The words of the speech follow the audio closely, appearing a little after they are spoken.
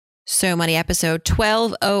So Money episode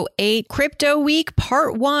 1208, Crypto Week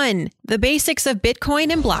Part 1, the basics of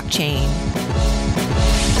Bitcoin and blockchain.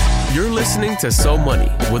 You're listening to So Money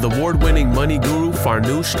with award-winning money guru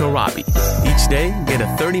Farnoosh Torabi. Each day, get a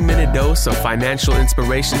 30-minute dose of financial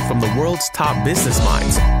inspiration from the world's top business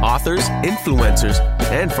minds, authors, influencers,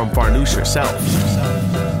 and from Farnoosh herself.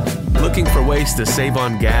 Looking for ways to save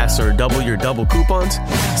on gas or double your double coupons?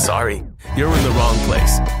 Sorry, you're in the wrong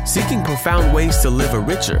place. Seeking profound ways to live a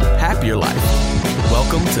richer, happier life.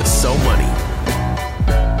 Welcome to So Money.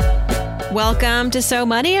 Welcome to So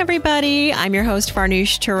Money, everybody. I'm your host,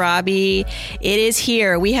 Farnoosh Torabi. It is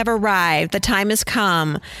here. We have arrived. The time has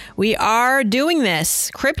come. We are doing this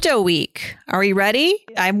Crypto Week. Are we ready?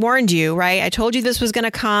 I warned you, right? I told you this was going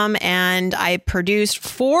to come, and I produced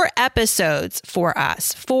 4 episodes for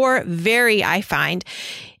us. 4 very, I find,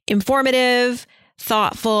 informative,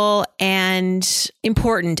 thoughtful, and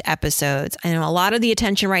important episodes. I know a lot of the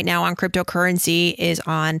attention right now on cryptocurrency is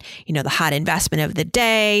on, the hot investment of the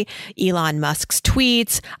day, Elon Musk's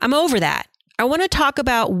tweets. I'm over that. I want to talk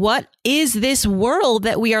about what is this world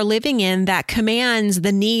that we are living in that commands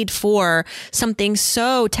the need for something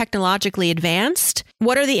so technologically advanced.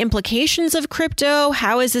 What are the implications of crypto?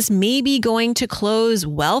 How is this maybe going to close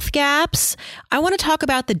wealth gaps? I want to talk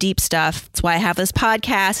about the deep stuff. That's why I have this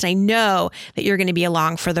podcast. And I know that you're going to be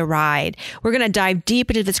along for the ride. We're going to dive deep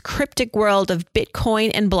into this cryptic world of Bitcoin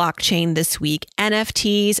and blockchain this week,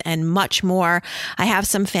 NFTs, and much more. I have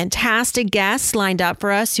some fantastic guests lined up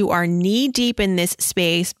for us who are knee deep in this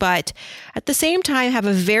space, but at the same time have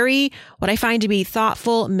a very, what I find to be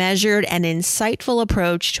thoughtful, measured, and insightful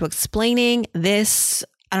approach to explaining this,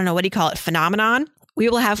 I don't know, what do you call it, phenomenon? We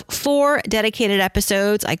will have 4 dedicated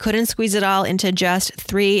episodes. I couldn't squeeze it all into just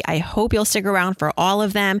 3. I hope you'll stick around for all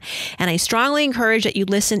of them. And I strongly encourage that you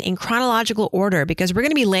listen in chronological order because we're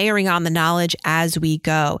going to be layering on the knowledge as we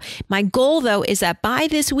go. My goal, though, is that by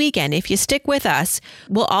this weekend, if you stick with us,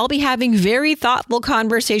 we'll all be having very thoughtful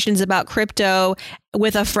conversations about crypto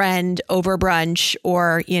with a friend over brunch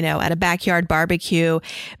or, at a backyard barbecue.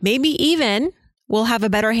 Maybe even we'll have a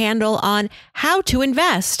better handle on how to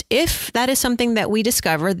invest if that is something that we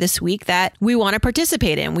discover this week that we want to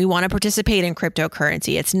participate in. We want to participate in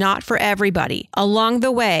cryptocurrency. It's not for everybody. Along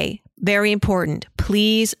the way, very important,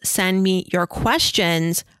 please send me your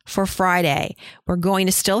questions for Friday. We're going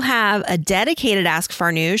to still have a dedicated Ask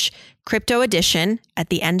Farnoosh crypto edition at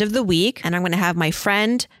the end of the week. And I'm going to have my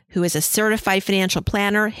friend who is a certified financial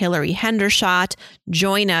planner, Hillary Hendershot,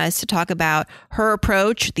 join us to talk about her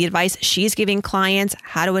approach, the advice she's giving clients,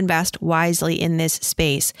 how to invest wisely in this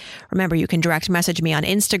space. Remember, you can direct message me on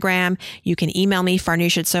Instagram. You can email me,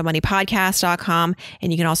 farnoosh@somoneypodcast.com.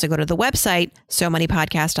 And you can also go to the website,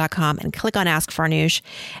 somoneypodcast.com, and click on Ask Farnoosh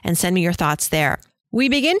and send me your thoughts there. We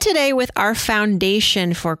begin today with our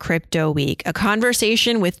foundation for Crypto Week, a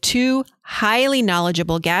conversation with 2 highly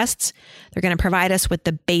knowledgeable guests. They're going to provide us with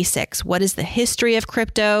the basics. What is the history of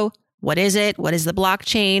crypto? What is it? What is the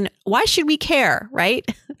blockchain? Why should we care, right?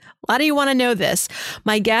 A lot of you want to know this.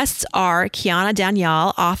 My guests are Kiana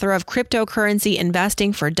Danial, author of Cryptocurrency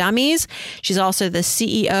Investing for Dummies. She's also the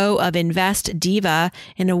CEO of InvestDiva,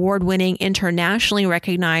 an award-winning, internationally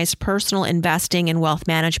recognized personal investing and wealth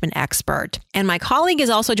management expert. And my colleague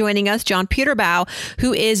is also joining us, John Puterbaugh,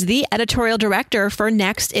 who is the editorial director for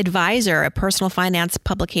NextAdvisor, a personal finance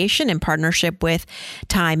publication in partnership with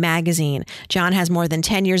Time Magazine. John has more than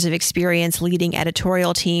 10 years of experience leading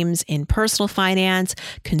editorial teams in personal finance,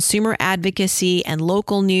 consumer advocacy, and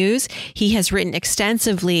local news. He has written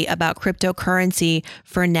extensively about cryptocurrency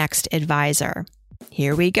for NextAdvisor.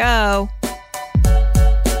 Here we go.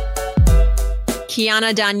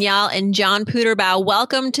 Kiana Danial and John Puterbaugh,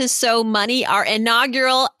 welcome to So Money, our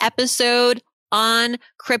inaugural episode on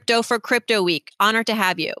Crypto for Crypto Week. Honored to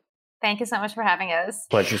have you. Thank you so much for having us.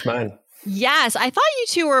 Pleasure's mine. Yes, I thought you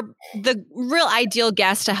two were the real ideal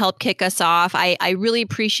guests to help kick us off. I really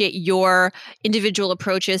appreciate your individual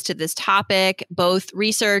approaches to this topic, both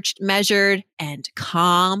researched, measured, and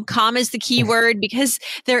calm. Calm is the key word because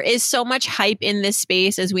there is so much hype in this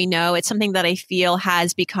space, as we know. It's something that I feel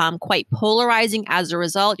has become quite polarizing as a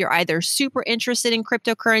result. You're either super interested in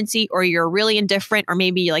cryptocurrency or you're really indifferent, or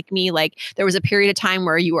maybe like me, like there was a period of time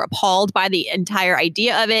where you were appalled by the entire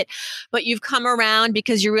idea of it, but you've come around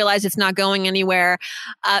because you realize it's not going anywhere.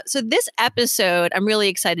 So this episode, I'm really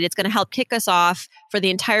excited. It's going to help kick us off for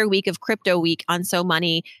the entire week of Crypto Week on So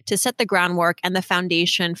Money to set the groundwork and the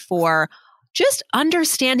foundation for just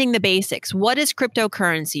understanding the basics. What is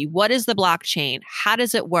cryptocurrency? What is the blockchain? How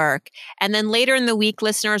does it work? And then later in the week,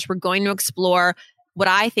 listeners, we're going to explore what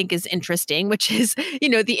I think is interesting, which is,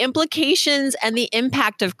 the implications and the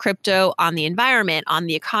impact of crypto on the environment, on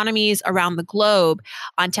the economies around the globe,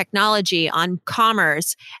 on technology, on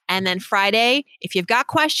commerce. And then Friday, if you've got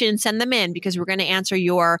questions, send them in because we're going to answer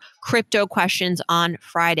your crypto questions on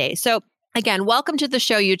Friday. So again, welcome to the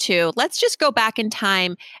show, you two. Let's just go back in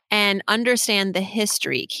time and understand the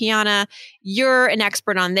history. Kiana, you're an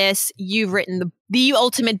expert on this. You've written the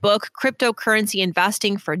ultimate book, Cryptocurrency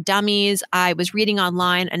Investing for Dummies. I was reading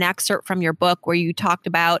online an excerpt from your book where you talked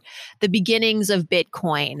about the beginnings of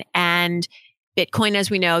Bitcoin. And Bitcoin, as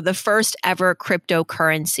we know, the first ever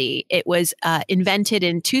cryptocurrency. It was invented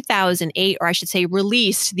in 2008, or I should say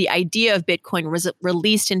released. The idea of Bitcoin was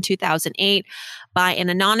released in 2008 by an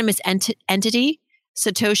anonymous entity,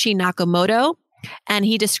 Satoshi Nakamoto. And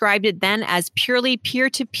he described it then as purely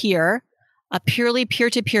peer-to-peer, a purely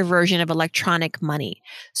peer-to-peer version of electronic money.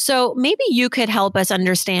 So maybe you could help us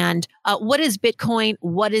understand what is Bitcoin?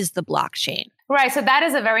 What is the blockchain? Right. So that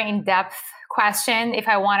is a very in-depth question. If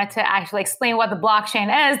I wanted to actually explain what the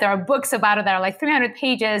blockchain is, there are books about it that are like 300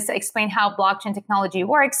 pages to explain how blockchain technology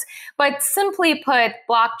works. But simply put,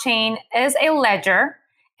 blockchain is a ledger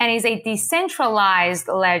and is a decentralized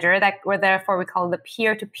ledger therefore we call it the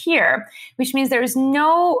peer-to-peer, which means there is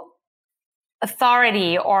no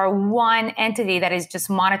authority or one entity that is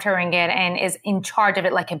just monitoring it and is in charge of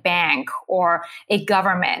it like a bank or a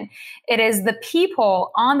government. It is the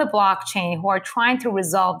people on the blockchain who are trying to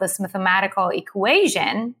resolve this mathematical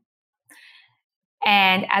equation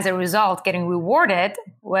and as a result getting rewarded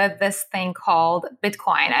with this thing called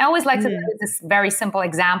Bitcoin. I always like to use this very simple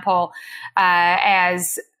example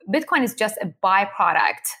as Bitcoin is just a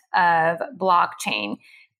byproduct of blockchain.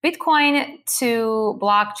 Bitcoin to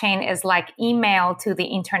blockchain is like email to the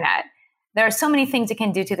internet. There are so many things you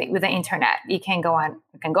can do with the internet. You can go on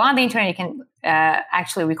the internet. You can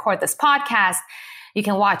actually record this podcast. You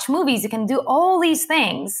can watch movies. You can do all these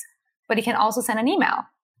things, but you can also send an email.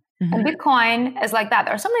 Mm-hmm. And Bitcoin is like that.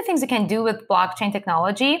 There are so many things you can do with blockchain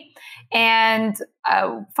technology. And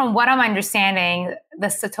from what I'm understanding, the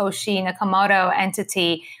Satoshi Nakamoto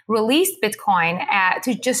entity released Bitcoin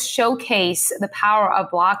to just showcase the power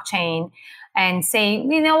of blockchain and say,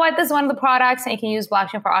 you know what, this is one of the products and you can use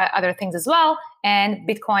blockchain for other things as well. And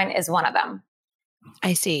Bitcoin is one of them.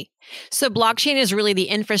 I see. So blockchain is really the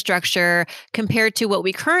infrastructure compared to what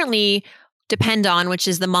we currently depend on, which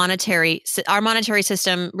is our monetary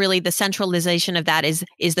system. Really, the centralization of that is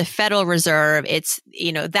the Federal Reserve. It's,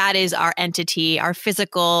 that is our entity, our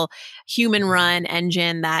physical human run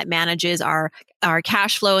engine that manages our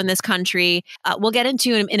cash flow in this country. We'll get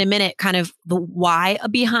into in a minute kind of the why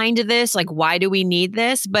behind this, like why do we need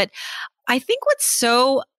this? But I think what's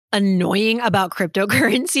so annoying about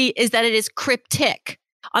cryptocurrency is that it is cryptic.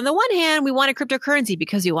 On the one hand, we want a cryptocurrency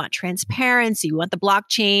because we want transparency. We want the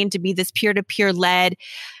blockchain to be this peer-to-peer led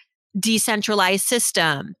decentralized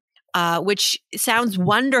system, which sounds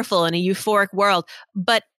wonderful in a euphoric world,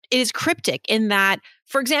 but it is cryptic in that,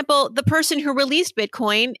 for example, the person who released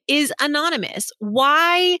Bitcoin is anonymous.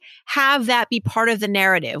 Why have that be part of the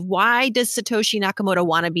narrative? Why does Satoshi Nakamoto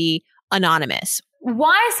want to be anonymous?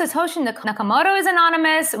 Why Satoshi Nakamoto is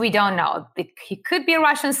anonymous, we don't know. He could be a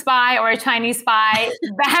Russian spy or a Chinese spy.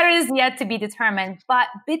 That is yet to be determined. But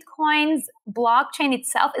Bitcoin's blockchain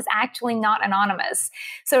itself is actually not anonymous.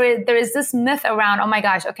 So there is this myth around, oh my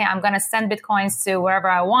gosh, okay, I'm going to send Bitcoins to wherever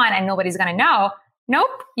I want and nobody's going to know.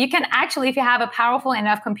 Nope. You can actually, if you have a powerful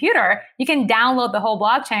enough computer, you can download the whole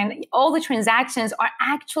blockchain. All the transactions are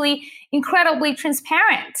actually incredibly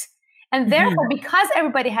transparent. And therefore, because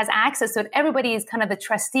everybody has access to it, everybody is kind of the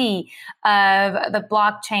trustee of the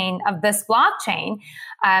blockchain, of this blockchain.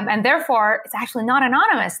 And therefore, it's actually not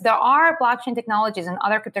anonymous. There are blockchain technologies and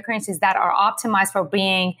other cryptocurrencies that are optimized for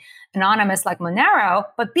being anonymous, like Monero,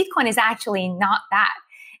 but Bitcoin is actually not that.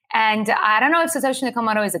 And I don't know if Satoshi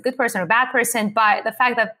Nakamoto is a good person or a bad person, but the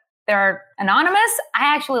fact that they're anonymous,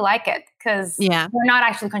 I actually like it because they're not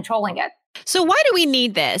actually controlling it. So why do we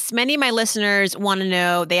need this? Many of my listeners want to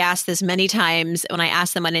know, they asked this many times when I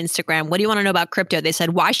asked them on Instagram, what do you want to know about crypto? They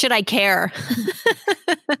said, why should I care?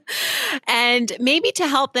 And maybe to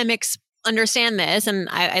help them understand this, and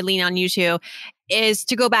I lean on you too, is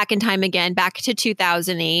to go back in time again, back to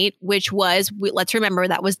 2008, which was, let's remember,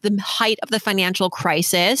 that was the height of the financial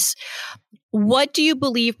crisis. What do you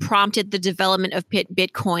believe prompted the development of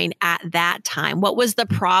Bitcoin at that time? What was the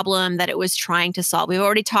problem that it was trying to solve? We've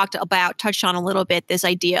already touched on a little bit, this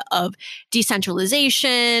idea of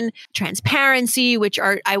decentralization, transparency, which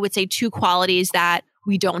are, I would say, two qualities that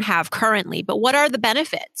we don't have currently. But what are the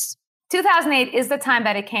benefits? 2008 is the time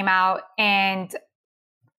that it came out, and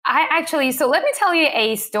So let me tell you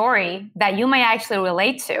a story that you might actually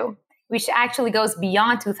relate to, which actually goes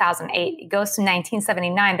beyond 2008. It goes to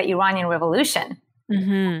 1979, the Iranian Revolution.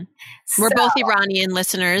 Mm-hmm. We're both Iranian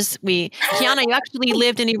listeners. Kiana, you actually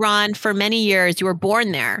lived in Iran for many years. You were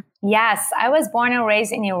born there. Yes, I was born and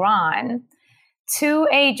raised in Iran to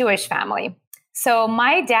a Jewish family. So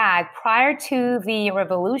my dad, prior to the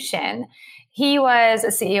revolution, he was a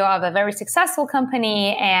CEO of a very successful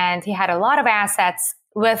company, and he had a lot of assets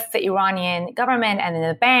with the Iranian government and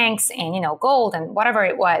the banks and, gold and whatever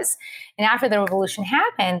it was. And after the revolution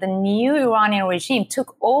happened, the new Iranian regime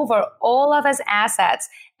took over all of his assets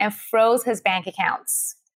and froze his bank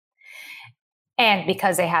accounts. And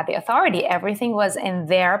because they had the authority, everything was in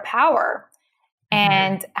their power.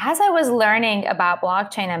 And as I was learning about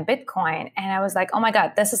blockchain and Bitcoin, and I was like, oh my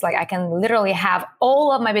God, this is like, I can literally have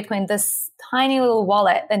all of my Bitcoin in this tiny little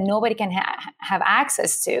wallet that nobody can have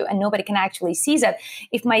access to, and nobody can actually seize it.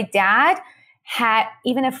 If my dad had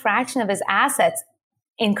even a fraction of his assets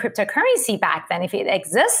in cryptocurrency back then, if it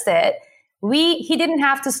existed, he didn't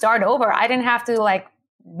have to start over. I didn't have to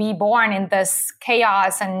be born in this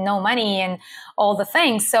chaos and no money and all the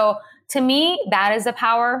things. So to me, that is the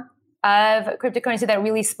power of cryptocurrency that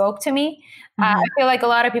really spoke to me. I feel like a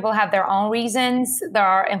lot of people have their own reasons. There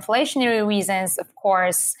are inflationary reasons, of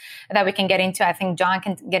course, that we can get into. I think John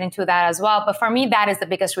can get into that as well. But for me, that is the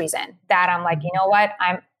biggest reason that I'm like, you know what?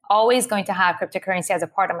 I'm always going to have cryptocurrency as a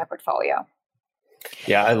part of my portfolio.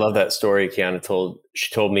 Yeah, I love that story Kiana told.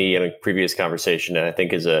 She told me in a previous conversation, and I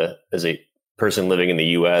think as a person living in the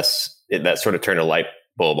US, that sort of turned a light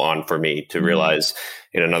bulb on for me to realize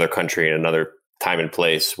in another country, in another time and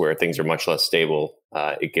place where things are much less stable,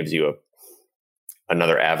 it gives you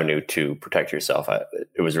another avenue to protect yourself.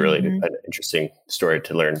 It was really an interesting story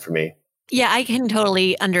to learn for me. Yeah, I can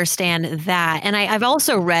totally understand that. And I've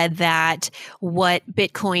also read that what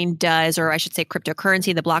Bitcoin does, or I should say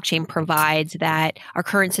cryptocurrency, the blockchain provides that our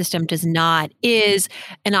current system does not, is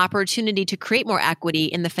an opportunity to create more equity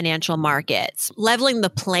in the financial markets, leveling the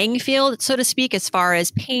playing field, so to speak, as far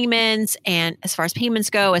as payments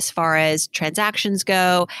go, as far as transactions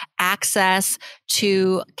go, access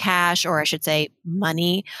to cash, or I should say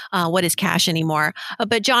money. What is cash anymore?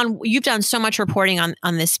 But John, you've done so much reporting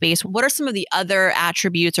on this space. What are some of the other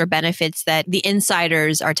attributes or benefits that the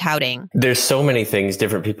insiders are touting? There's so many things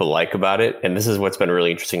different people like about it. And this is what's been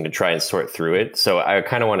really interesting to try and sort through it. So I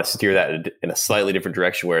kind of want to steer that in a slightly different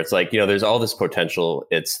direction where it's like, there's all this potential.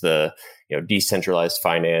 It's the, decentralized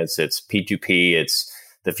finance, it's P2P, it's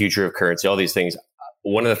the future of currency, all these things.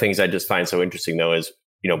 One of the things I just find so interesting though is,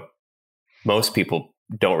 most people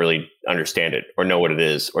don't really understand it or know what it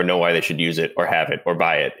is or know why they should use it or have it or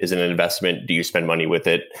buy it. Is it an investment? Do you spend money with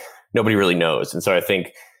it? Nobody really knows. And so I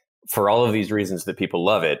think for all of these reasons that people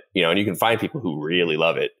love it, and you can find people who really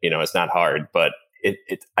love it, it's not hard, but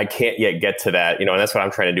I can't yet get to that, and that's what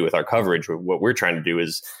I'm trying to do with our coverage. What we're trying to do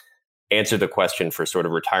is answer the question for sort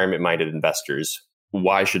of retirement minded investors.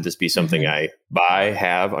 Why should this be something I buy,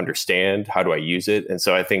 have, understand? How do I use it? And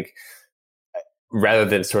so I think rather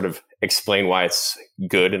than sort of explain why it's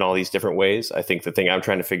good in all these different ways, I think the thing I'm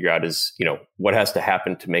trying to figure out is, what has to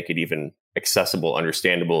happen to make it even accessible,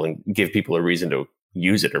 understandable, and give people a reason to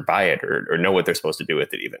use it or buy it or know what they're supposed to do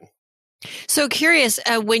with it even. So curious,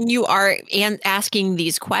 when you are asking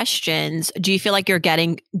these questions, do you feel like you're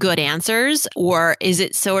getting good answers, or is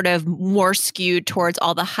it sort of more skewed towards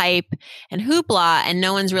all the hype and hoopla and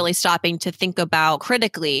no one's really stopping to think about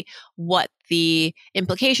critically what the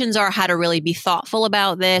implications are, how to really be thoughtful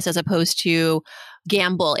about this as opposed to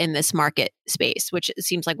gamble in this market space, which it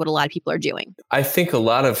seems like what a lot of people are doing? I think a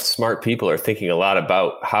lot of smart people are thinking a lot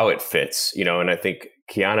about how it fits, and I think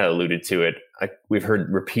Kiana alluded to it. We've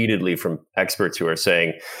heard repeatedly from experts who are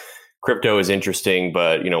saying crypto is interesting,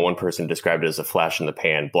 but one person described it as a flash in the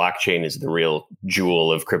pan. Blockchain is the real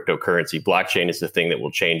jewel of cryptocurrency. Blockchain is the thing that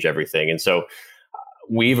will change everything. And so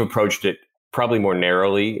we've approached it probably more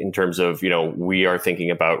narrowly in terms of, we are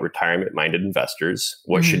thinking about retirement-minded investors.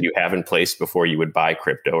 What should you have in place before you would buy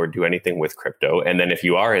crypto or do anything with crypto? And then if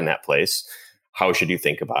you are in that place, how should you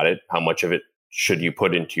think about it? How much of it should you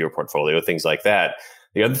put into your portfolio? Things like that.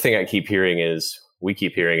 The other thing we keep hearing is,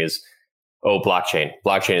 oh, blockchain.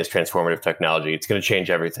 Blockchain is transformative technology. It's going to change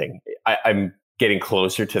everything. I'm getting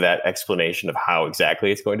closer to that explanation of how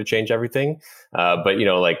exactly it's going to change everything. But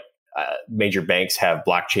major banks have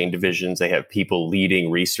blockchain divisions. They have people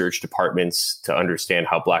leading research departments to understand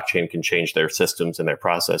how blockchain can change their systems and their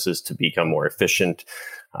processes to become more efficient,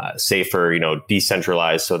 safer,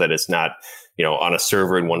 decentralized so that it's not, on a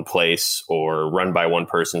server in one place or run by one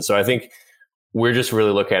person. So I think we're just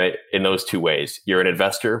really looking at it in those two ways. You're an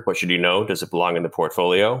investor. What should you know? Does it belong in the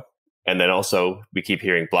portfolio? And then also, we keep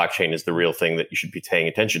hearing blockchain is the real thing that you should be paying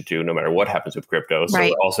attention to no matter what happens with crypto. So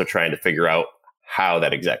we're also trying to figure out how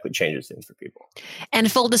that exactly changes things for people.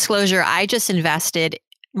 And full disclosure, I just invested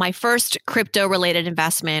my first crypto-related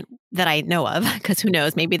investment that I know of, because who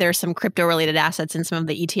knows, maybe there's some crypto-related assets in some of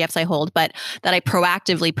the ETFs I hold, but that I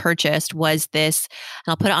proactively purchased was this,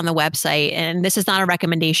 and I'll put it on the website, and this is not a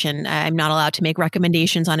recommendation. I'm not allowed to make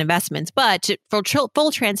recommendations on investments, but for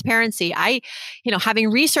full transparency, having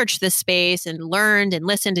researched this space and learned and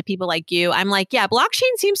listened to people like you, I'm like, yeah,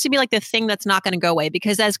 blockchain seems to be like the thing that's not going to go away,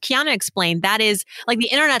 because as Kiana explained, that is like the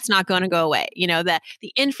internet's not going to go away.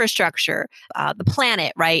 The infrastructure, the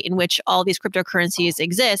planet, right, in which all these cryptocurrencies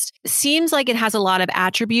exist, seems like it has a lot of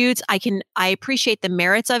attributes. I appreciate the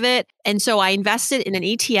merits of it. And so I invested in an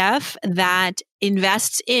ETF that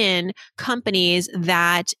invests in companies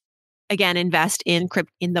that, again, invest in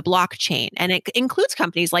the blockchain. And it includes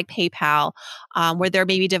companies like PayPal, where they're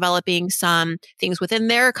maybe developing some things within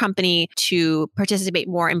their company to participate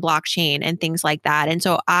more in blockchain and things like that. And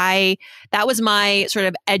so that was my sort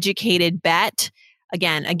of educated bet.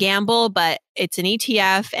 Again, a gamble, but it's an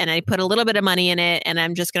ETF and I put a little bit of money in it and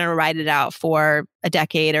I'm just going to ride it out for a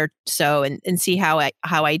decade or so and see how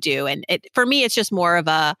I do. And for me, it's just more of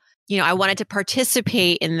a, I wanted to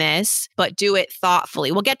participate in this, but do it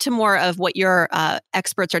thoughtfully. We'll get to more of what your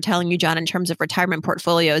experts are telling you, John, in terms of retirement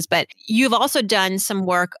portfolios, but you've also done some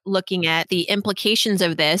work looking at the implications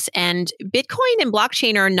of this, and Bitcoin and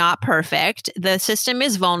blockchain are not perfect. The system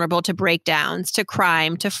is vulnerable to breakdowns, to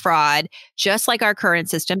crime, to fraud, just like our current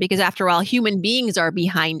system, because after all, human beings are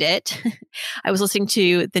behind it. I was listening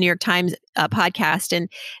to the New York Times podcast, and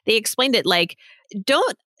they explained it like,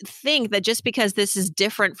 don't think that just because this is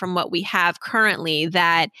different from what we have currently,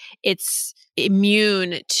 that it's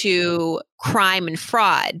immune to crime and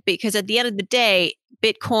fraud. Because at the end of the day,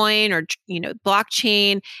 Bitcoin or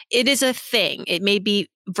blockchain, it is a thing. It may be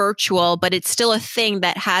virtual, but it's still a thing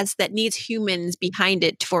that needs humans behind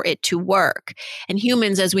it for it to work. And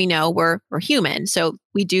humans, as we know, we're human. So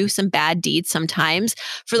we do some bad deeds sometimes.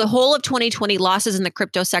 For the whole of 2020, losses in the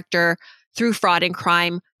crypto sector through fraud and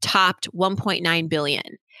crime topped 1.9 billion.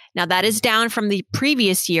 Now, that is down from the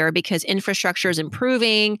previous year because infrastructure is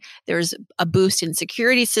improving. There's a boost in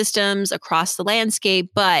security systems across the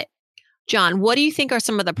landscape. But John, what do you think are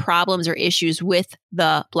some of the problems or issues with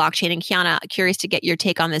the blockchain? And Kiana, curious to get your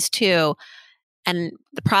take on this too. And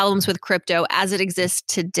the problems with crypto as it exists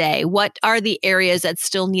today. What are the areas that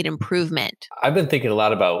still need improvement? I've been thinking a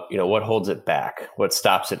lot about, what holds it back, what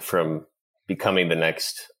stops it from becoming the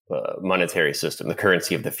next monetary system, the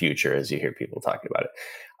currency of the future, as you hear people talking about it.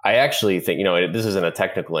 I actually think, this isn't a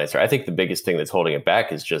technical answer. I think the biggest thing that's holding it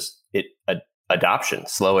back is just adoption,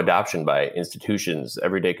 slow adoption by institutions,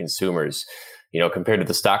 everyday consumers. Compared to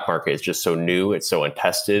the stock market, it's just so new, it's so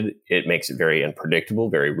untested. It makes it very unpredictable,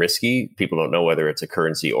 very risky. People don't know whether it's a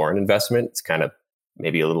currency or an investment. It's kind of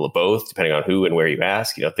maybe a little of both, depending on who and where you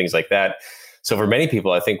ask, things like that. So for many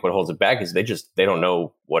people, I think what holds it back is they don't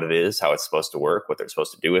know what it is, how it's supposed to work, what they're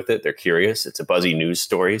supposed to do with it. They're curious. It's a buzzy news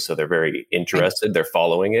story, so they're very interested. They're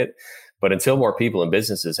following it. But until more people and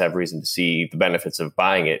businesses have reason to see the benefits of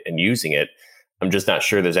buying it and using it, I'm just not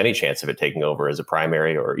sure there's any chance of it taking over as a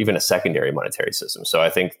primary or even a secondary monetary system. So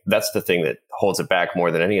I think that's the thing that holds it back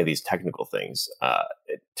more than any of these technical things,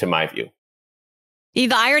 to my view.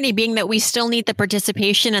 The irony being that we still need the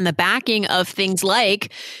participation and the backing of things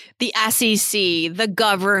like the SEC, the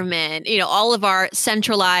government, all of our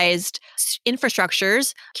centralized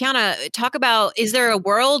infrastructures. Kiana, talk about, is there a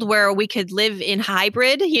world where we could live in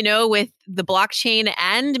hybrid, with the blockchain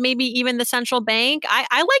and maybe even the central bank?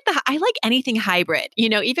 I like anything hybrid,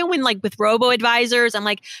 even when with robo-advisors, I'm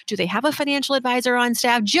like, do they have a financial advisor on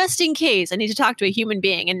staff just in case I need to talk to a human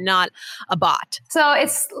being and not a bot? So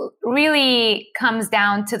it's really comes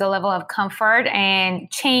down to the level of comfort,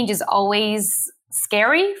 and change is always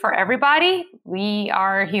scary for everybody. We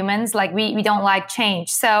are humans, we don't like change.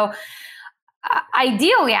 So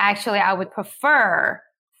ideally, actually, I would prefer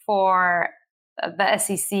for the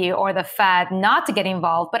SEC or the Fed not to get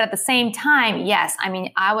involved. But at the same time, yes,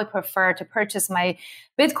 I would prefer to purchase my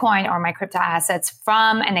Bitcoin or my crypto assets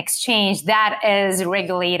from an exchange that is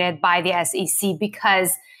regulated by the SEC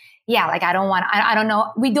because, I don't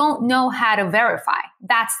know. We don't know how to verify.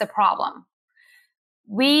 That's the problem.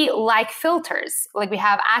 We like filters, we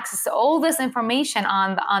have access to all this information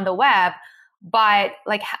on the web, but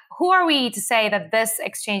who are we to say that this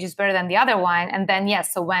exchange is better than the other one? And then,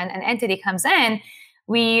 so when an entity comes in,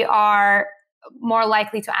 we are more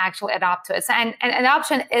likely to actually adopt to it. And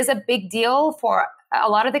adoption is a big deal for a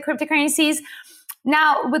lot of the cryptocurrencies.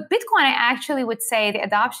 Now, with Bitcoin, I actually would say the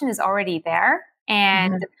adoption is already there.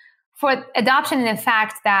 And for adoption, in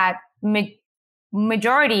fact, that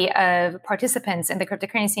majority of participants in the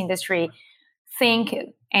cryptocurrency industry think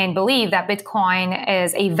and believe that Bitcoin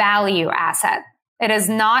is a value asset. It is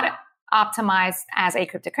not optimized as a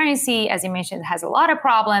cryptocurrency. As you mentioned, it has a lot of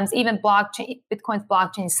problems. Even Bitcoin's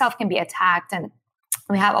blockchain itself can be attacked. And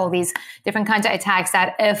we have all these different kinds of attacks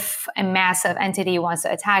that if a massive entity wants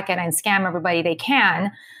to attack it and scam everybody, they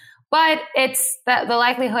can. But it's the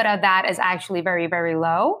likelihood of that is actually very, very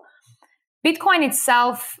low. Bitcoin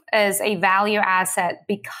itself is a value asset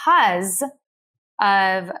because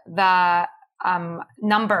of the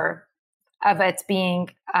number of it being,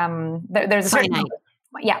 there's a certain Finite. number.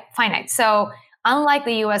 Yeah, finite. So unlike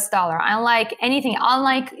the US dollar, unlike anything,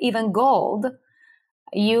 unlike even gold,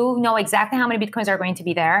 you know exactly how many Bitcoins are going to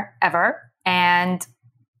be there ever. And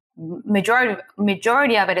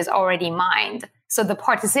majority of it is already mined. So the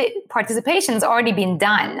participation's already been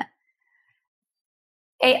done.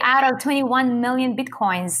 Out of 21 million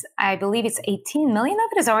Bitcoins, I believe it's 18 million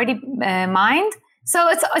of it is already mined. So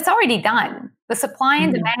it's already done. The supply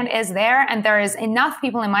and demand is there. And there is enough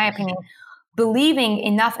people, in my opinion, believing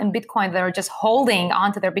enough in Bitcoin that are just holding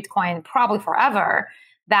onto their Bitcoin probably forever,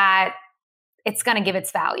 that it's going to give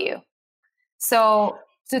its value. So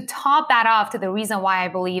to top that off to the reason why I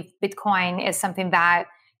believe Bitcoin is something that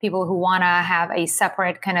people who want to have a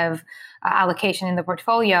separate kind of allocation in the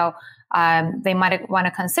portfolio, they might want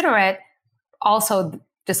to consider it. Also,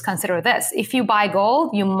 just consider this. If you buy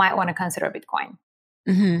gold, you might want to consider Bitcoin.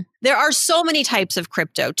 There are so many types of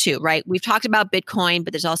crypto too, right? We've talked about Bitcoin,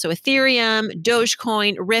 but there's also Ethereum,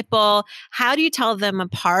 Dogecoin, Ripple. How do you tell them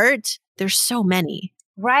apart? There's so many.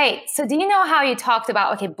 Right. So do you know how you talked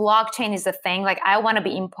about, okay, blockchain is the thing. Like I want to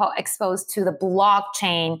be exposed to the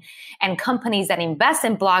blockchain and companies that invest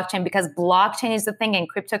in blockchain because blockchain is the thing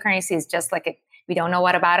and cryptocurrency is just like, we don't know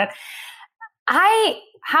what about it.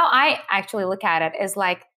 How I actually look at it is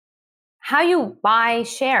like how you buy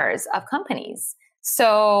shares of companies.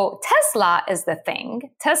 So Tesla is the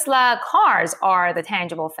thing. Tesla cars are the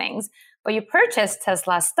tangible things, but you purchase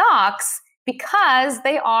Tesla stocks because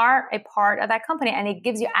they are a part of that company and it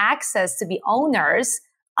gives you access to be owners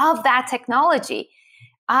of that technology,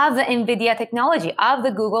 of the NVIDIA technology, of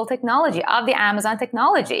the Google technology, of the Amazon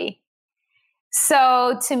technology.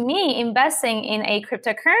 So to me, investing in a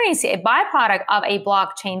cryptocurrency, a byproduct of a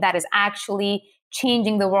blockchain that is actually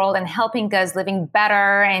changing the world and helping us living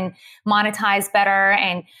better and monetize better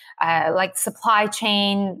and like supply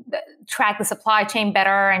chain, track the supply chain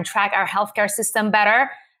better and track our healthcare system better,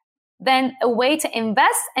 then a way to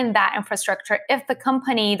invest in that infrastructure, if the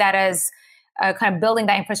company that is kind of building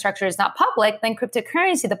that infrastructure is not public, then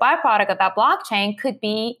cryptocurrency, the byproduct of that blockchain, could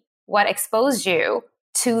be what exposed you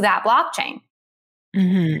to that blockchain.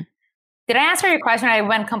 Did I answer your question? I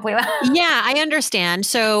went completely. Yeah, I understand.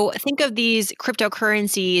 So think of these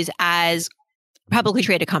cryptocurrencies as publicly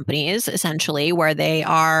traded companies, essentially, where they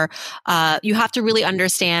are, you have to really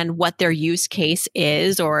understand what their use case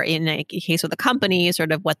is, or in a case with a company,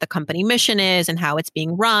 sort of what the company mission is and how it's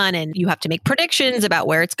being run. And you have to make predictions about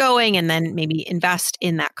where it's going and then maybe invest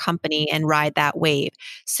in that company and ride that wave,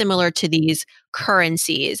 similar to these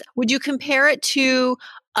currencies. Would you compare it to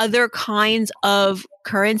other kinds of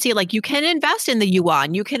currency? Like you can invest in the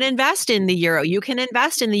yuan, you can invest in the euro, you can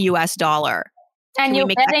invest in the US dollar. And you're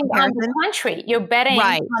betting on the country. You're betting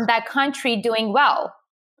on that country doing well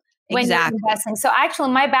when you're investing. So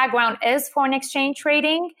actually, my background is foreign exchange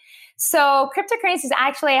trading. So cryptocurrency is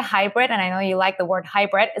actually a hybrid, and I know you like the word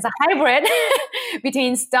hybrid. It's a hybrid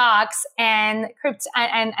between stocks and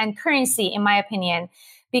and currency, in my opinion,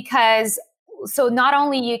 because so not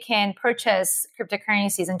only you can purchase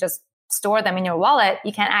cryptocurrencies and just store them in your wallet,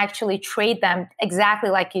 you can actually trade them exactly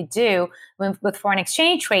like you do with foreign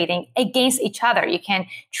exchange trading against each other. You can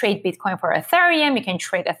trade Bitcoin for Ethereum, you can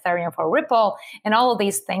trade Ethereum for Ripple, and all of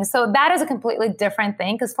these things. So that is a completely different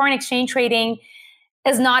thing because foreign exchange trading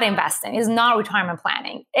is not investing, is not retirement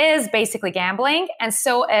planning, is basically gambling. And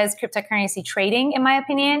so is cryptocurrency trading, in my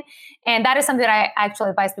opinion. And that is something that I actually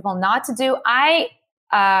advise people not to do. I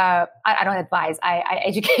don't advise, I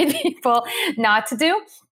educate people not to do.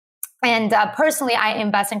 And personally, I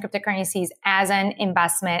invest in cryptocurrencies as an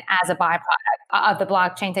investment, as a byproduct of the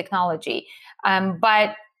blockchain technology.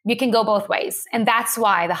 But you can go both ways. And that's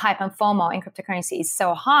why the hype and FOMO in cryptocurrency is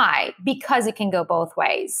so high, because it can go both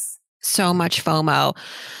ways. So much FOMO.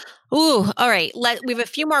 Ooh, all right. We have a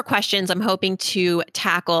few more questions I'm hoping to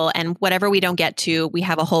tackle, and whatever we don't get to, we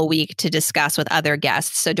have a whole week to discuss with other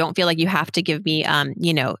guests. So don't feel like you have to give me,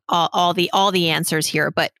 all the answers here.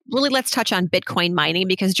 But really, let's touch on Bitcoin mining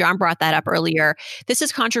because John brought that up earlier. This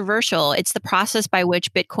is controversial. It's the process by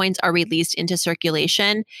which Bitcoins are released into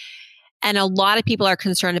circulation, and a lot of people are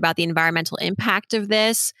concerned about the environmental impact of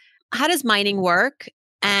this. How does mining work?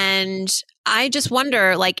 And I just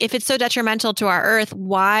wonder, like, if it's so detrimental to our Earth,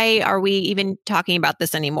 why are we even talking about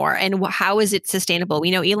this anymore? And how is it sustainable?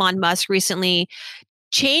 We know Elon Musk recently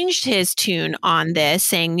changed his tune on this,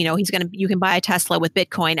 saying, you can buy a Tesla with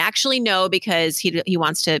Bitcoin. Actually, no, because he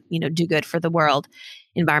wants to, do good for the world,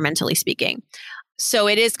 environmentally speaking. So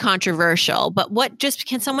it is controversial. But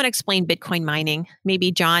can someone explain Bitcoin mining?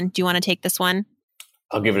 Maybe John, do you want to take this one?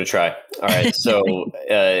 I'll give it a try. All right. So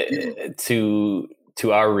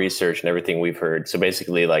to our research and everything we've heard, so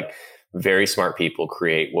basically, like, very smart people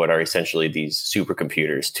create what are essentially these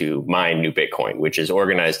supercomputers to mine new Bitcoin, which is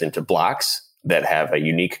organized into blocks that have a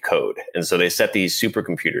unique code. And so they set these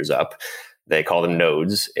supercomputers up. They call them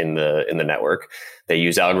nodes in the network. They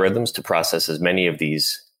use algorithms to process as many of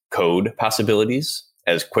these code possibilities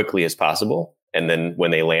as quickly as possible. And then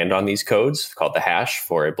when they land on these codes, called the hash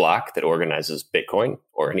for a block that organizes Bitcoin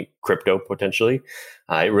or any crypto potentially,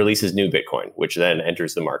 it releases new Bitcoin, which then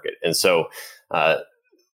enters the market. And so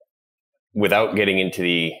without getting into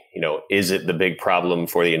the, is it the big problem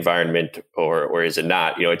for the environment or is it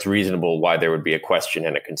not? It's reasonable why there would be a question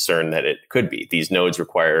and a concern that it could be. These nodes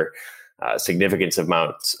require significant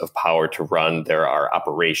amounts of power to run. There are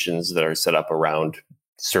operations that are set up around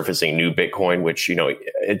surfacing new Bitcoin, which,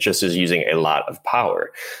 it just is using a lot of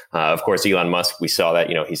power. Of course, Elon Musk, we saw that,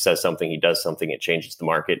 he says something, he does something, it changes the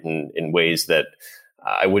market in ways that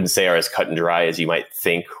I wouldn't say are as cut and dry as you might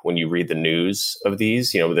think when you read the news of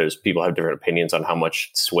these. There's people have different opinions on how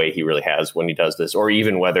much sway he really has when he does this, or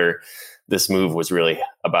even whether this move was really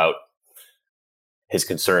about his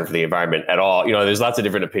concern for the environment at all. There's lots of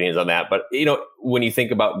different opinions on that. But, when you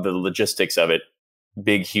think about the logistics of it,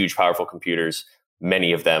 big, huge, powerful computers,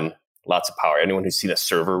 many of them, lots of power. Anyone who's seen a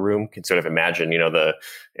server room can sort of imagine,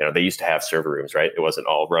 they used to have server rooms, right? It wasn't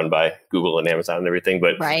all run by Google and Amazon and everything,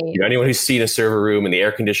 but right. Anyone who's seen a server room and the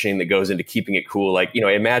air conditioning that goes into keeping it cool,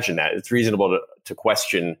 imagine that. It's reasonable to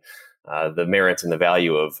question the merits and the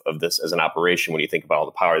value of this as an operation when you think about all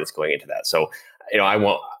the power that's going into that. So,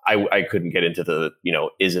 I couldn't get into the,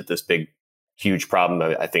 is it this big, huge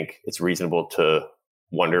problem? I think it's reasonable to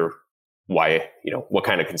wonder why, what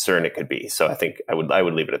kind of concern it could be. So I think I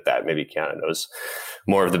would leave it at that. Maybe Kiana knows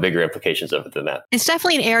more of the bigger implications of it than that. It's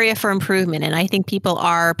definitely an area for improvement, and I think people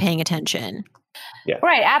are paying attention. Yeah.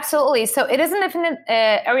 Right, absolutely. So it is an definite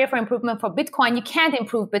area for improvement for Bitcoin. You can't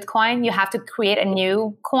improve Bitcoin. You have to create a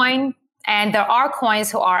new coin. And there are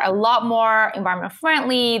coins who are a lot more environment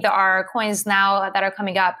friendly. There are coins now that are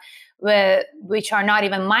coming up which are not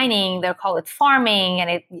even mining. They're called farming, and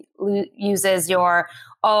it uses your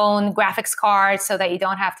own graphics card so that you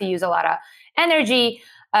don't have to use a lot of energy.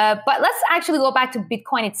 But let's actually go back to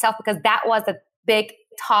Bitcoin itself, because that was a big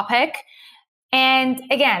topic. And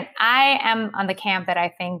again, I am on the camp that I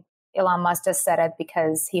think Elon Musk just said it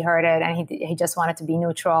because he heard it and he just wanted to be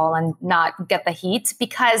neutral and not get the heat.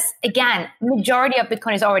 Because again, majority of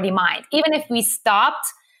Bitcoin is already mined. Even if we stopped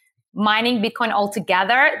mining Bitcoin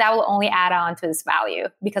altogether, that will only add on to its value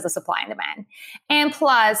because of supply and demand. And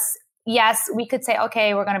plus, yes, we could say,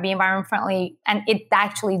 okay, we're going to be environment friendly, and it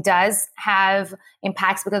actually does have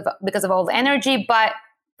impacts because of all the energy, but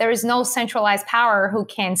there is no centralized power who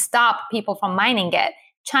can stop people from mining it.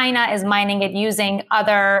 China is mining it using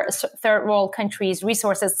other third world countries'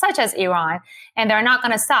 resources, such as Iran, and they're not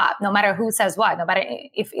going to stop, no matter who says what. No matter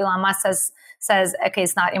if Elon Musk says, okay,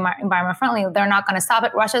 it's not environment friendly, they're not going to stop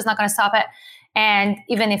it. Russia's not going to stop it. And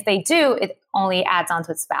even if they do, it only adds on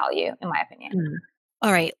to its value, in my opinion. Mm.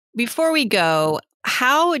 All right. Before we go,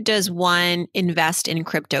 how does one invest in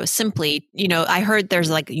crypto? Simply, I heard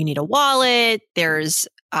there's you need a wallet, there's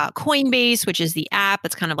Coinbase, which is the app.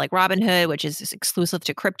 It's kind of like Robinhood, which is exclusive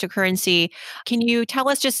to cryptocurrency. Can you tell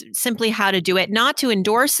us just simply how to do it? Not to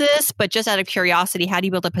endorse this, but just out of curiosity, how do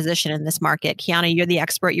you build a position in this market? Kiana, you're the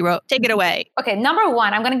expert. Take it away. Okay. Number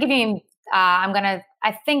one, I'm going to give you,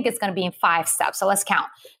 I think it's going to be in 5 steps. So let's count.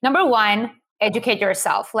 Number one, educate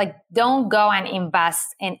yourself. Don't go and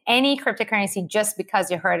invest in any cryptocurrency just because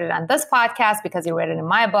you heard it on this podcast, because you read it in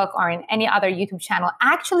my book or in any other YouTube channel.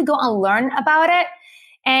 Actually go and learn about it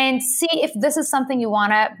and see if this is something you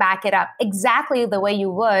want to back it up exactly the way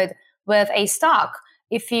you would with a stock.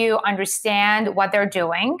 If you understand what they're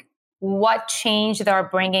doing, what change they're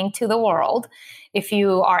bringing to the world, if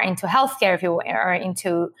you are into healthcare, if you are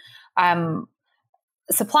into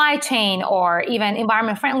supply chain or even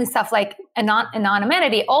environment friendly stuff like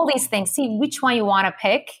anonymity, all these things, see which one you want to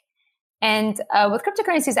pick. And with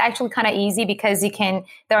cryptocurrencies, it's actually kind of easy because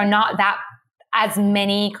there are not that as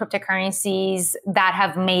many cryptocurrencies that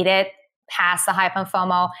have made it past the hype and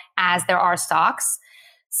FOMO as there are stocks.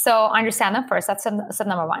 So understand them first. That's step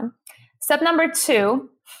number one. Step number two,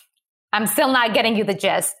 I'm still not getting you the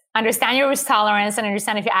gist. Understand your risk tolerance and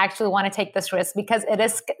understand if you actually want to take this risk, because it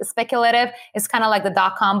is speculative. It's kind of like the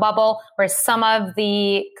dot-com bubble where some of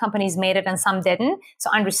the companies made it and some didn't. So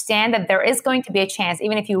understand that there is going to be a chance,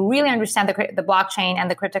 even if you really understand the blockchain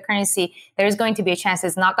and the cryptocurrency, there is going to be a chance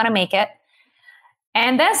it's not going to make it.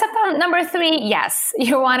 And then step number three, yes,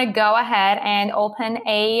 you want to go ahead and open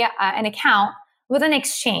an account with an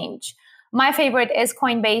exchange. My favorite is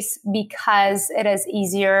Coinbase because it is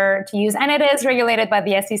easier to use and it is regulated by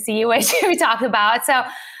the SEC, which we talked about. So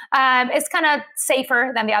it's kind of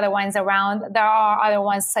safer than the other ones around. There are other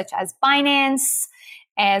ones such as Binance,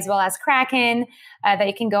 as well as Kraken, that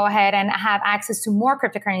you can go ahead and have access to more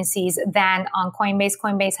cryptocurrencies than on Coinbase.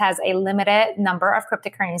 Coinbase has a limited number of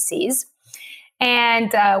cryptocurrencies.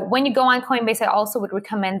 And when you go on Coinbase, I also would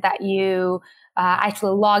recommend that you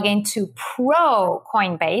actually log into Pro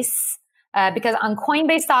Coinbase. Because on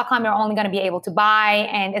Coinbase.com, you're only going to be able to buy,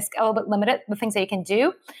 and it's a little bit limited, the things that you can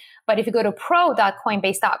do. But if you go to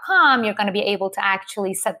pro.coinbase.com, you're going to be able to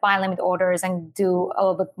actually set buy limit orders and do a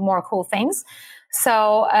little bit more cool things.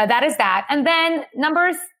 So that is that. And then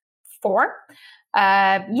number 4,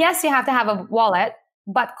 yes, you have to have a wallet,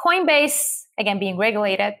 but Coinbase, again, being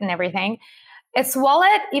regulated and everything, its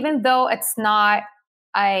wallet, even though it's not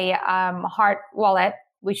a hard wallet,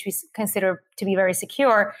 which we consider to be very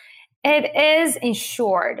secure, it is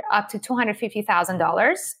insured up to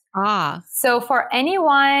 $250,000. So for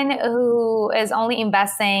anyone who is only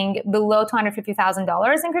investing below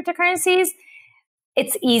 $250,000 in cryptocurrencies,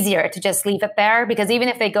 it's easier to just leave it there, because even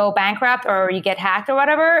if they go bankrupt or you get hacked or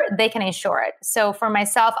whatever, they can insure it. So for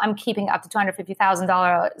myself, I'm keeping up to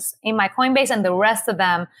 $250,000 in my Coinbase, and the rest of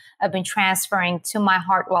them I've been transferring to my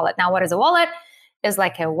hard wallet. Now, what is a wallet? It's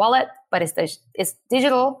like a wallet, but it's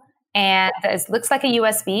digital, and it looks like a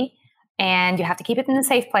USB. And you have to keep it in a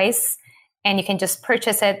safe place, and you can just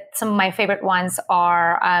purchase it. Some of my favorite ones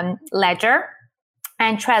are Ledger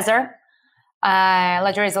and Trezor.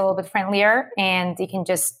 Ledger is a little bit friendlier, and you can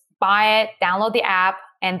just buy it, download the app,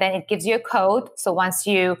 and then it gives you a code. So once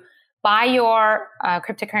you buy your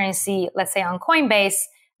cryptocurrency, let's say on Coinbase,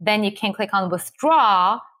 then you can click on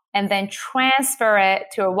withdraw and then transfer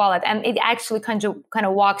it to your wallet. And it actually kind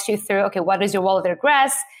of walks you through, okay, what is your wallet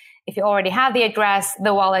address? If you already have the address,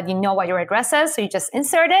 the wallet, you know what your address is. So you just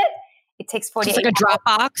insert it. It takes 48 hours. Just like a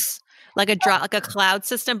Dropbox, like a cloud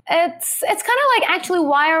system. It's kind of like actually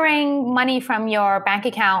wiring money from your bank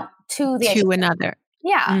account to another.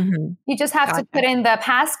 Yeah. Mm-hmm. You just have to put in the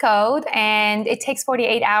passcode, and it takes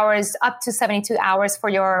 48 hours up to 72 hours for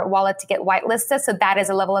your wallet to get whitelisted. So that is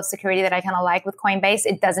a level of security that I kind of like with Coinbase.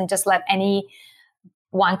 It doesn't just let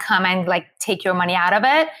anyone come and like take your money out of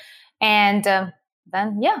it. And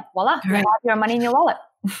then, yeah, voila, you have your money in your wallet.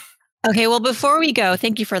 Okay, well, before we go,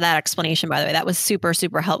 thank you for that explanation, by the way. That was super,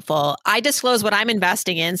 super helpful. I disclosed what I'm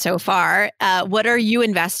investing in so far. What are you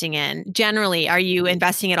investing in? Generally, are you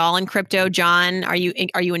investing at all in crypto? John, are you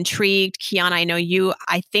intrigued? Kiana,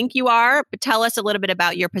 I think you are, but tell us a little bit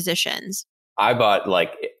about your positions. I bought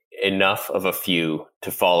like enough of a few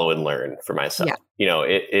to follow and learn for myself. Yeah.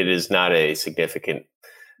 It is not a significant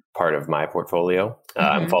part of my portfolio.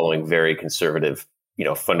 I'm following very conservative,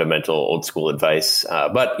 fundamental old school advice.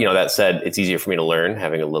 But that said, it's easier for me to learn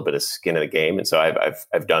having a little bit of skin in the game. And so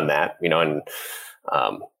I've done that, and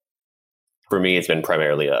for me, it's been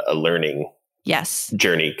primarily a learning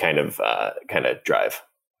journey kind of drive.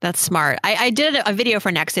 That's smart. I did a video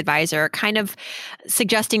for NextAdvisor kind of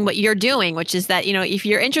suggesting what you're doing, which is that, if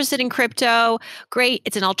you're interested in crypto, great.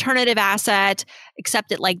 It's an alternative asset.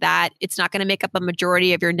 Accept it like that. It's not going to make up a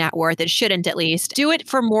majority of your net worth. It shouldn't, at least. Do it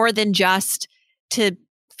for more than just to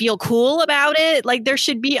feel cool about it. Like, there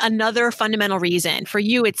should be another fundamental reason. For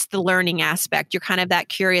you, it's the learning aspect. You're kind of that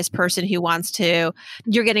curious person who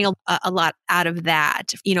you're getting a lot out of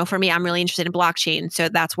that. For me, I'm really interested in blockchain. So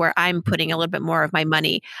that's where I'm putting a little bit more of my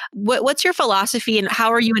money. What's your philosophy, and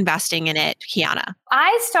how are you investing in it, Kiana?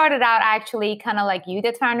 I started out actually kind of like you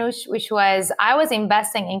did, Farnoosh, which was I was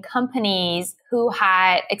investing in companies who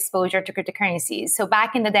had exposure to cryptocurrencies. So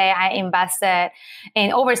back in the day, I invested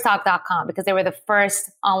in Overstock.com because they were the first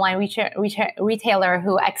online retailer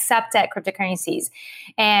who accepted cryptocurrencies.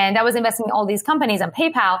 And I was investing in all these companies on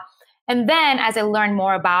PayPal. And then as I learned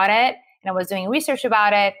more about it and I was doing research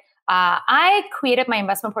about it, I created my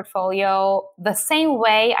investment portfolio the same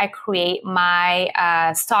way I create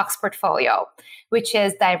my stocks portfolio, which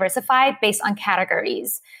is diversified based on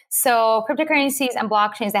categories. So cryptocurrencies and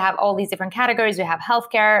blockchains, they have all these different categories. We have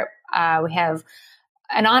healthcare, we have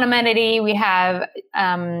anonymity, we have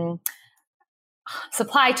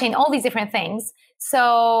supply chain, all these different things.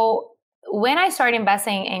 So when I started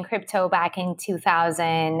investing in crypto back in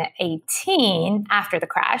 2018, after the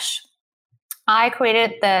crash, I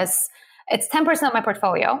created this, it's 10% of my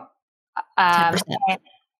portfolio. 10%.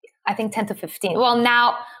 I think 10 to 15. Well,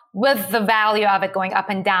 now with the value of it going up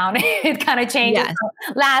and down, it kind of changes. Yes. So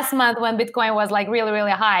last month when Bitcoin was like really,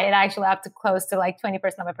 really high, it actually up to close to like 20%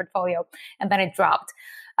 of my portfolio, and then it dropped.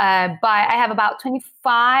 But I have about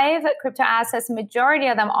 25 crypto assets. Majority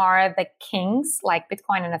of them are the kings, like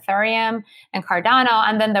Bitcoin and Ethereum and Cardano.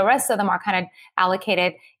 And then the rest of them are kind of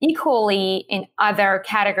allocated equally in other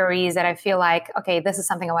categories that I feel like, okay, this is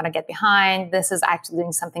something I want to get behind. This is actually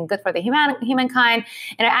doing something good for the humankind.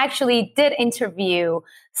 And I actually did interview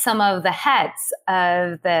some of the heads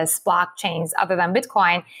of this blockchains other than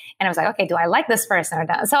Bitcoin. And I was like, okay, do I like this person or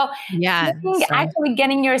not? So actually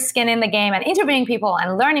getting your skin in the game and interviewing people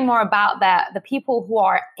and learning more about the people who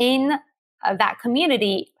are in that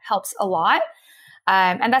community helps a lot.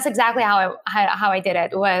 And that's exactly how I did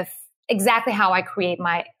it, with exactly how I create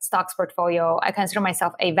my stocks portfolio. I consider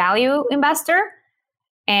myself a value investor.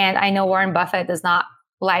 And I know Warren Buffett does not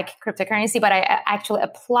like cryptocurrency, but I actually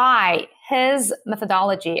apply his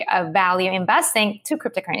methodology of value investing to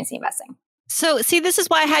cryptocurrency investing. So see, this is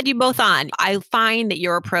why I had you both on. I find that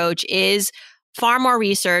your approach is far more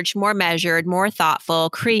research, more measured, more thoughtful,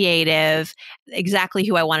 creative, exactly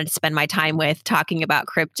who I wanted to spend my time with talking about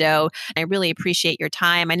crypto. I really appreciate your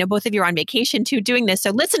time. I know both of you are on vacation too doing this.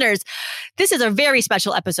 So listeners, this is a very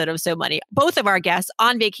special episode of So Money. Both of our guests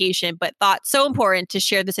on vacation, but thought so important to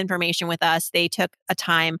share this information with us. They took a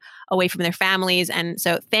time away from their families. And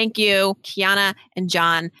so thank you, Kiana and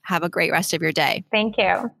John. Have a great rest of your day. Thank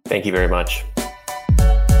you. Thank you very much.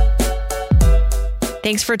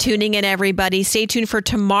 Thanks for tuning in, everybody. Stay tuned for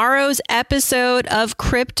tomorrow's episode of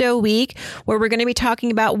Crypto Week, where we're going to be talking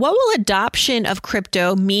about what will adoption of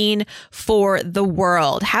crypto mean for the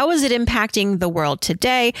world? How is it impacting the world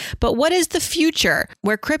today? But what is the future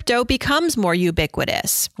where crypto becomes more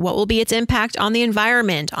ubiquitous? What will be its impact on the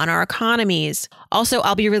environment, on our economies? Also,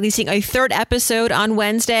 I'll be releasing a third episode on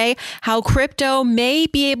Wednesday, how crypto may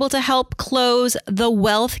be able to help close the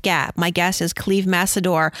wealth gap. My guest is Cleve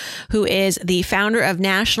Massador, who is the founder of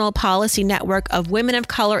National Policy Network of Women of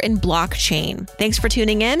Color in Blockchain. Thanks for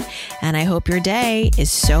tuning in, and I hope your day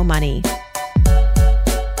is so money.